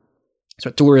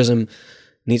 So tourism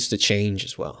needs to change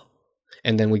as well.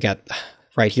 And then we got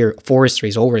right here, forestry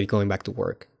is already going back to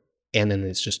work. And then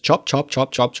it's just chop, chop,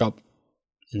 chop, chop, chop,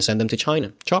 and send them to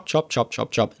China. Chop, chop, chop,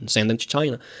 chop, chop, and send them to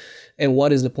China. And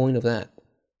what is the point of that?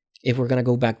 If we're going to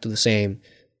go back to the same,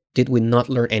 did we not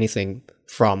learn anything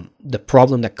from the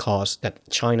problem that caused that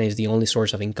China is the only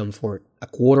source of income for a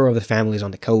quarter of the families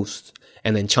on the coast,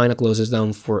 and then China closes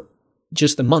down for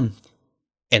just a month,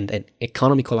 and then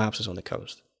economy collapses on the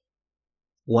coast?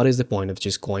 What is the point of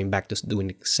just going back to doing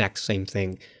the exact same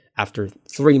thing after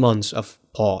 3 months of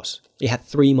pause? You had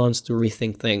 3 months to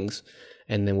rethink things,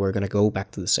 and then we're going to go back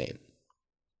to the same.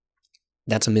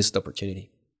 That's a missed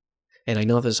opportunity. And I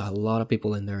know there's a lot of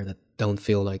people in there that don't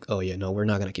feel like, oh yeah, no, we're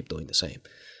not going to keep doing the same.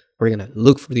 We're going to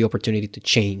look for the opportunity to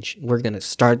change. We're going to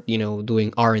start,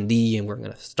 doing R&D, and we're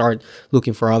going to start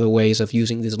looking for other ways of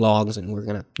using these logs, and we're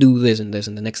going to do this and this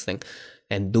and the next thing,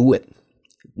 and do it.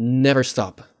 Never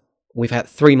stop. We've had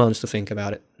 3 months to think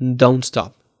about it. Don't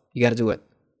stop. You got to do it.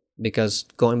 Because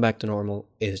going back to normal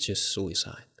is just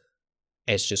suicide.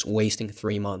 It's just wasting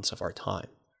 3 months of our time.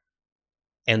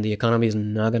 And the economy is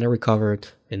not going to recover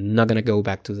and not going to go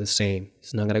back to the same.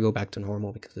 It's not going to go back to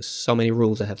normal because there's so many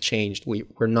rules that have changed.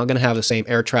 We're not going to have the same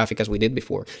air traffic as we did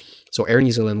before. So Air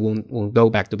New Zealand won't go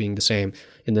back to being the same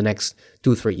in the next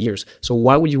 2-3 years. So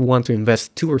why would you want to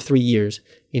invest 2 or 3 years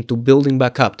into building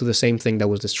back up to the same thing that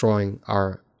was destroying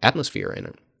our atmosphere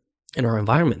and our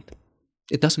environment?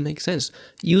 It doesn't make sense.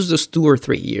 Use those 2 or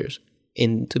 3 years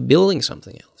into building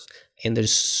something else. And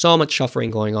there's so much suffering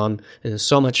going on, and there's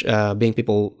so much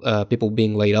people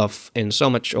being laid off, and so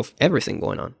much of everything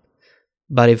going on.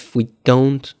 But if we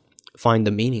don't find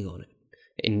the meaning on it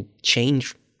and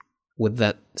change with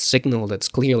that signal that's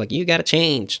clear, like, you gotta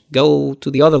change, go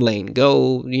to the other lane,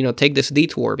 go, take this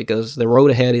detour because the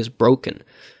road ahead is broken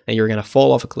and you're gonna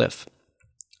fall off a cliff.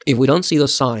 If we don't see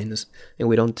those signs and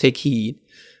we don't take heed,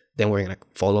 then we're going to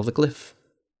fall off the cliff.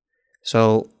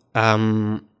 So,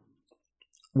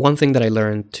 one thing that I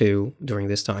learned too during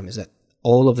this time is that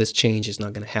all of this change is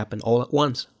not going to happen all at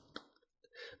once.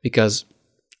 Because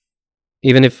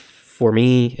even if for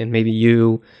me and maybe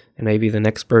you and maybe the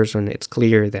next person, it's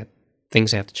clear that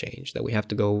things have to change, that we have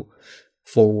to go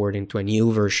forward into a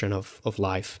new version of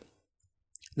life,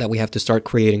 that we have to start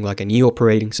creating like a new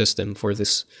operating system for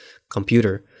this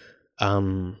computer.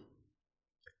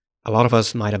 A lot of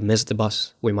us might have missed the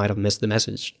bus. We might have missed the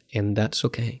message. And that's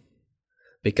okay.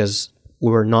 Because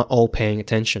we were not all paying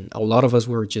attention. A lot of us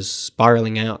were just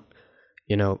spiraling out,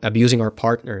 abusing our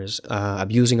partners,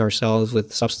 abusing ourselves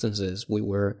with substances. We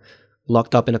were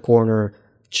locked up in a corner,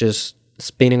 just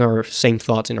spinning our same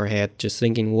thoughts in our head, just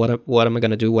thinking, what am I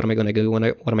going to do? What am I going to do? What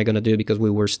am I going to do? Because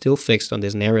we were still fixed on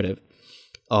this narrative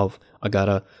of, I got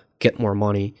to get more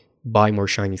money, buy more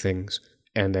shiny things,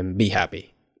 and then be happy.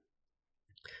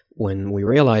 When we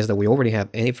realize that we already have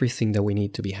everything that we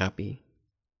need to be happy,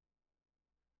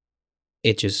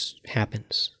 it just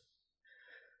happens.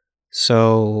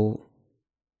 So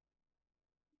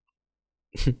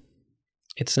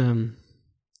it's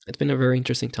been a very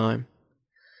interesting time.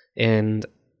 And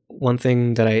one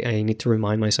thing that I need to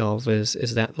remind myself is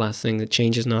that last thing, that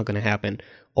change is not going to happen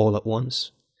all at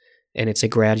once. And it's a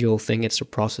gradual thing, it's a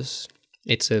process.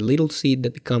 It's a little seed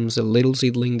that becomes a little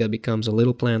seedling, that becomes a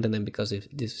little plant, and then becomes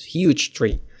this huge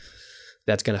tree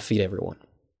that's going to feed everyone.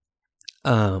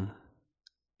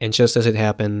 And just as it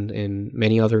happened in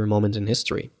many other moments in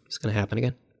history, it's going to happen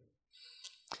again.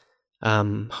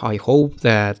 I hope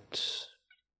that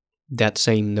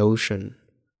same notion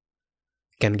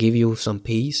can give you some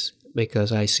peace,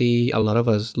 because I see a lot of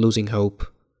us losing hope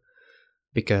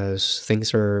because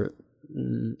things are,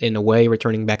 in a way,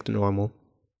 returning back to normal.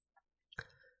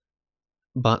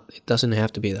 but it doesn't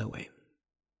have to be that way.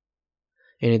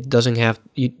 And it doesn't have,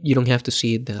 you don't have to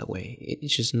see it that way.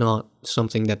 It's just not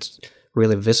something that's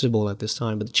really visible at this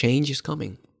time, but the change is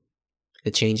coming.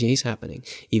 The change is happening.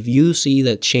 If you see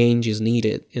that change is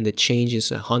needed and the change is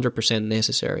 100%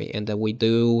 necessary, and that we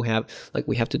do have, like,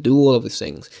 we have to do all of these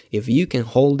things, if you can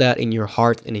hold that in your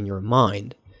heart and in your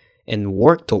mind and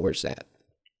work towards that,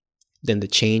 then the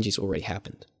change has already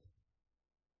happened.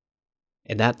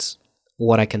 And that's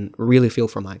what I can really feel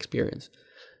from my experience.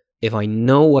 If I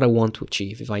know what I want to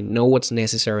achieve, if I know what's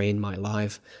necessary in my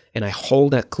life, and I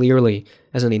hold that clearly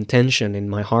as an intention in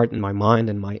my heart and my mind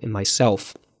and in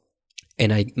myself,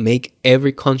 and I make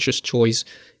every conscious choice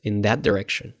in that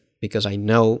direction, because I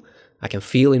know, I can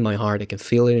feel in my heart, I can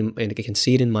feel it, and I can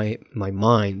see it in my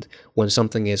mind when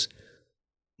something is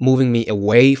moving me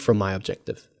away from my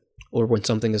objective, or when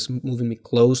something is moving me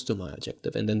close to my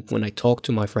objective. And then when I talk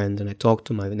to my friends and I talk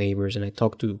to my neighbors and I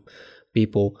talk to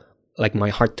people, like, my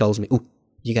heart tells me, "Ooh,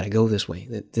 you gotta go this way.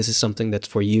 This is something that's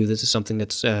for you. This is something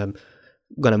that's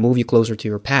gonna move you closer to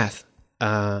your path.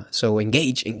 So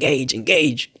engage.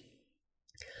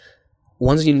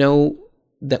 Once you know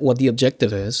that what the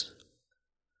objective is,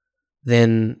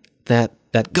 then that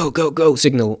go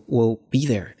signal will be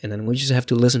there, and then we just have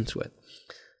to listen to it.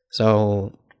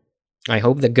 So I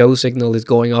hope the go signal is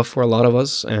going off for a lot of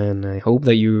us, and I hope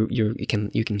that you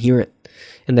can hear it,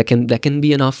 and that can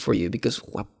be enough for you, because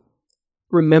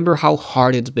remember how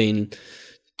hard it's been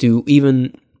to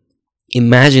even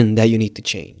imagine that you need to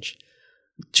change,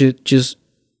 to just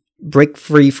break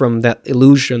free from that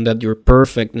illusion that you're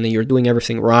perfect and that you're doing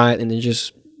everything right, and then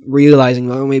just realizing,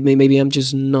 oh, maybe I'm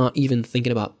just not even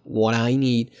thinking about what I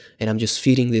need, and I'm just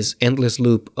feeding this endless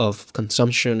loop of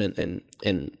consumption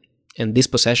and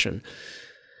dispossession.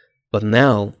 But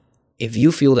now, if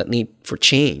you feel that need for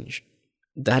change,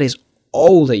 that is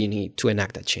all that you need to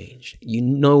enact that change. You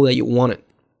know that you want it.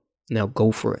 Now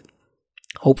go for it.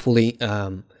 Hopefully,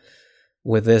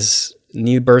 with this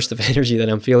new burst of energy that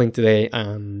I'm feeling today,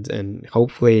 and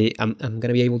hopefully I'm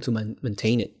gonna be able to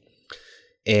maintain it.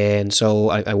 And so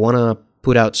I want to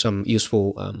put out some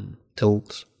useful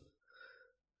tools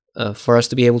for us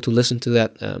to be able to listen to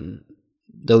that,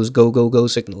 those go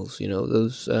signals,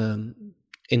 those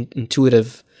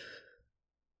intuitive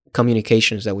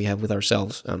communications that we have with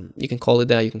ourselves. You can call it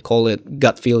that, you can call it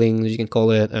gut feelings, you can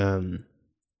call it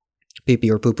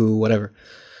pee-pee or poo-poo, whatever.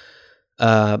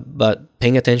 But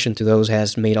paying attention to those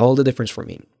has made all the difference for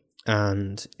me.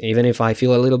 And even if I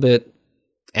feel a little bit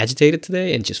agitated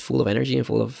today and just full of energy and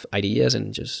full of ideas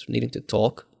and just needing to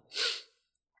talk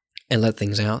and let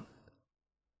things out,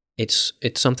 it's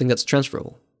something that's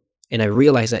transferable. And I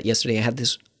realized that yesterday. I had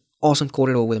this awesome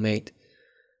corridor with a mate,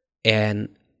 and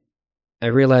I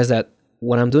realized that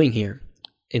what I'm doing here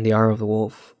in the Hour of the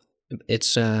Wolf,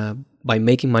 it's by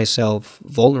making myself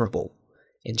vulnerable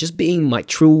and just being my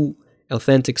true,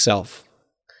 authentic self.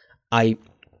 I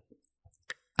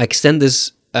extend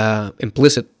this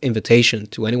implicit invitation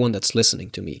to anyone that's listening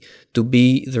to me to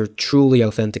be their truly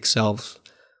authentic selves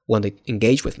when they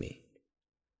engage with me.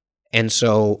 And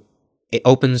so it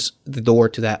opens the door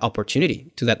to that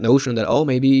opportunity, to that notion that, oh,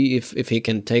 maybe if he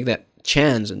can take that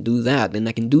chance and do that, then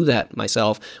I can do that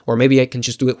myself, or maybe I can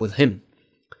just do it with him.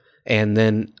 And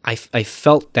then I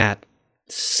felt that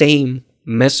same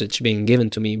message being given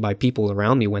to me by people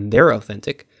around me when they're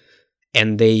authentic,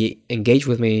 and they engage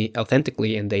with me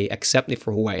authentically and they accept me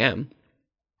for who I am.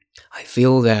 I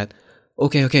feel that,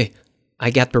 okay, I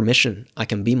got permission. I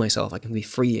can be myself. I can be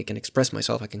free. I can express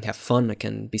myself. I can have fun. I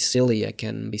can be silly. I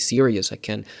can be serious. I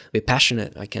can be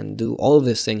passionate. I can do all of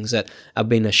these things that I've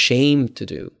been ashamed to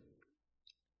do,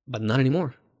 but not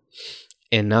anymore.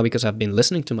 And now, because I've been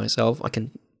listening to myself, I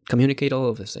can communicate all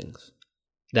of these things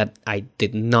that I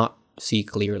did not see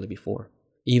clearly before.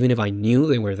 Even if I knew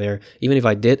they were there, even if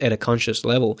I did at a conscious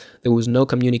level, there was no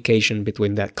communication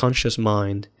between that conscious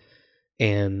mind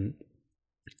and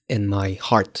my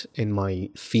heart and my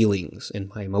feelings and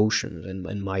my emotions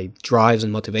and my drives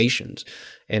and motivations.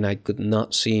 And I could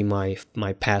not see my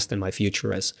past and my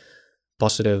future as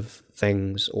positive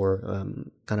things or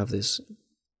kind of these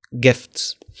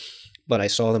gifts, but I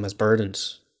saw them as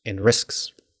burdens and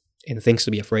risks and things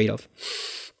to be afraid of.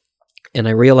 And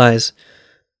I realized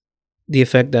the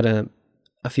effect that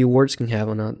a few words can have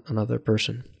on another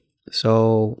person.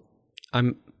 So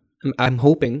I'm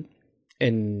hoping,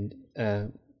 and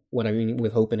what I mean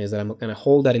with hoping is that I'm going to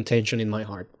hold that intention in my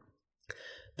heart,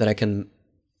 that I can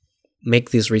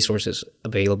make these resources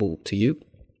available to you,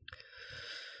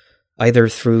 either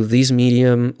through this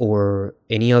medium or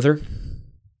any other.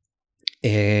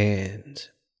 And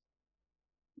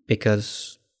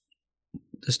because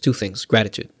there's two things: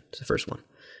 gratitude. It's the first one.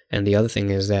 And the other thing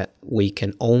is that we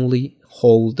can only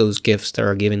hold those gifts that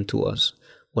are given to us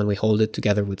when we hold it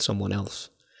together with someone else.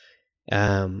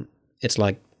 It's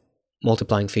like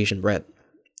multiplying fish and bread.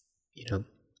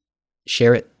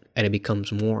 Share it and it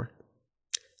becomes more.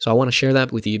 So I want to share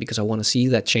that with you because I want to see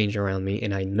that change around me,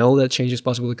 and I know that change is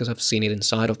possible because I've seen it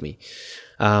inside of me.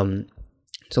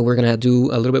 So we're gonna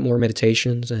do a little bit more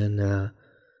meditations and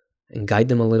guide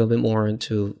them a little bit more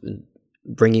into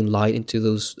bringing light into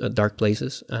those dark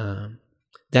places.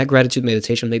 That gratitude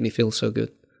meditation made me feel so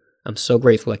good. I'm so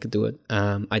grateful I could do it.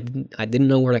 I didn't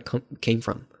know where that came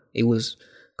from. It was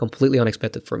completely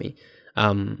unexpected for me.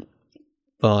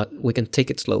 But we can take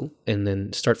it slow and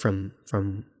then start from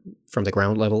the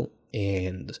ground level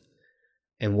and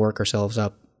work ourselves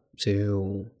up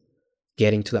to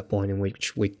getting to that point in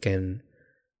which we can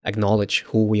acknowledge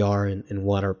who we are and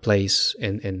what our place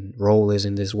and role is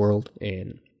in this world,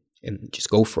 and just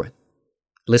go for it.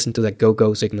 Listen to that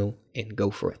go signal and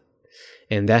go for it.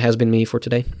 And that has been me for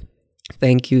today.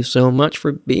 Thank you so much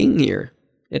for being here.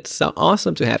 It's so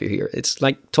awesome to have you here. It's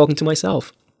like talking to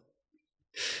myself.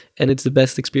 And it's the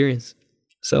best experience.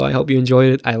 So I hope you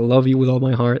enjoyed it. I love you with all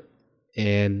my heart.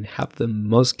 And have the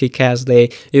most kick-ass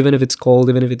day. Even if it's cold,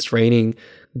 even if it's raining,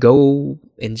 go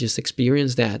and just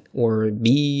experience that. Or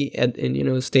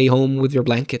stay home with your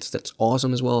blankets. That's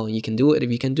awesome as well. You can do it.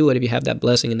 If you have that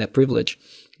blessing and that privilege,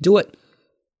 do it.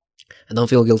 And don't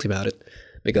feel guilty about it,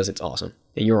 because it's awesome.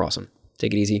 And you're awesome.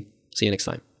 Take it easy. See you next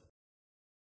time.